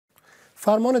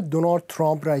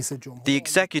The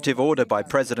executive order by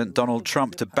President Donald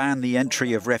Trump to ban the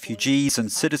entry of refugees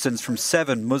and citizens from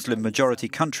 7 Muslim-majority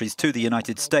countries to the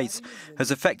United States has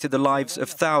affected the lives of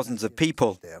thousands of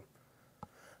people.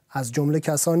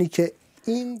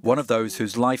 One of those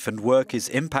whose life and work is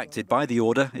impacted by the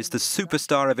order is the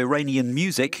superstar of Iranian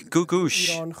music,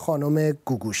 Googoosh.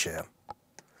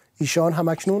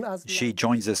 She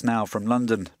joins us now from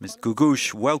London. Ms.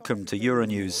 Googoosh, welcome to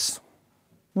Euronews.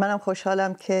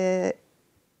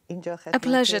 A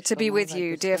pleasure to be with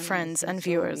you, dear friends and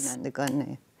viewers.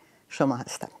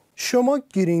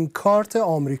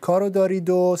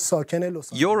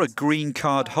 You're a green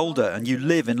card holder and you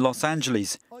live in Los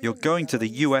Angeles. You're going to the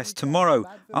US tomorrow.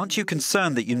 Aren't you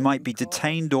concerned that you might be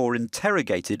detained or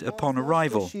interrogated upon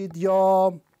arrival?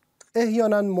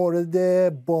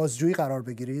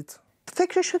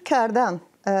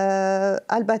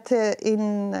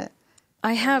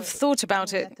 I have thought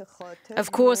about it.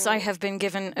 Of course, I have been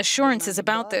given assurances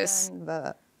about this.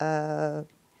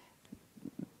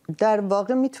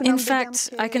 In fact,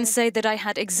 I can say that I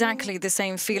had exactly the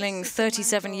same feeling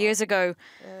 37 years ago,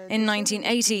 in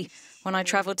 1980, when I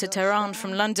traveled to Tehran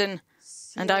from London,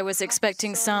 and I was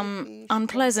expecting some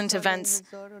unpleasant events,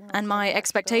 and my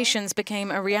expectations became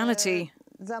a reality.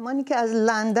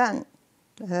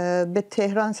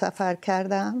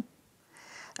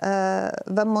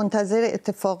 و منتظر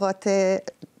اتفاقات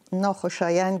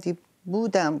ناخوشایندی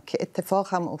بودم که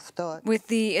اتفاق هم افتاد. With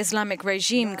the Islamic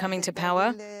regime coming to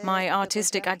power, my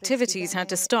artistic activities had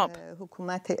to stop.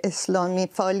 حکومت اسلامی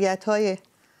فعالیت‌های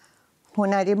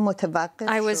هنری متوقف شد.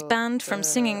 I was banned from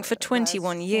singing for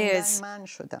 21 years.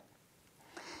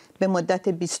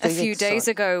 A few days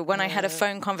ago, when I had a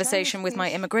phone conversation with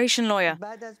my immigration lawyer,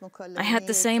 I had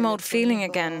the same old feeling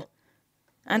again.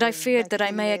 And I feared that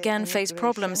I may again face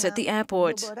problems at the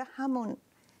airport.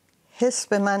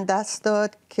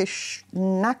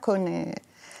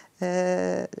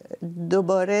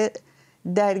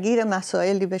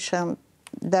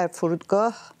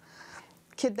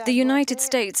 The United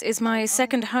States is my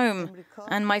second home,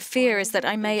 and my fear is that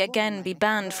I may again be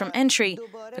banned from entry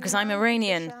because I'm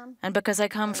Iranian and because I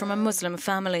come from a Muslim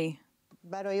family.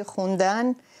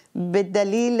 به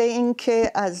دلیل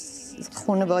اینکه از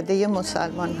خانواده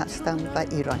مسلمان هستم و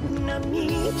ایرانی.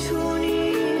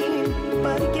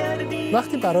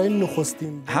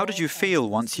 How did you feel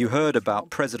once you heard about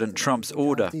President Trump's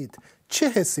order?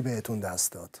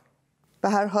 به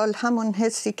هر حال همون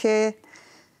حسی که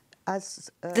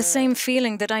The same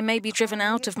feeling that I may be driven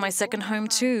out of my second home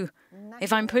too.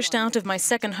 If I'm pushed out of my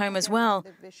second home as well,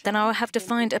 then I will have to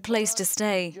find a place to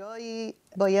stay.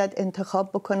 باید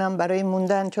انتخاب بکنم برای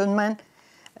موندن چون من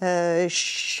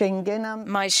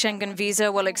My Schengen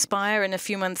visa will expire in a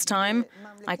few months' time.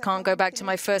 I can't go back to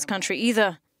my first country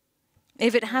either.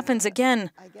 If it happens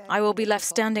again, I will be left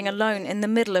standing alone in the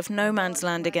middle of no man's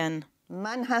land again.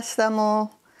 من هستم و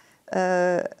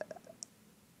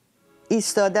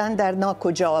ایستادن در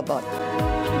ناکجا آباد.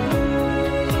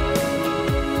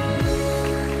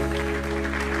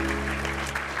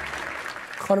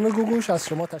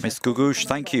 Ms. Googoosh,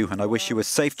 thank you, and I wish you a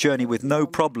safe journey with no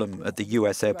problem at the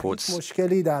US airports.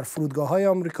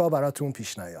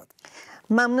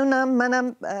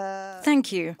 Thank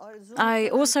you. I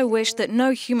also wish that no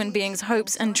human being's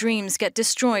hopes and dreams get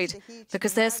destroyed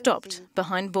because they're stopped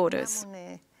behind borders.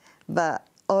 و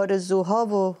آرزوها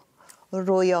و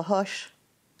رویاهاش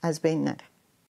از بین نره.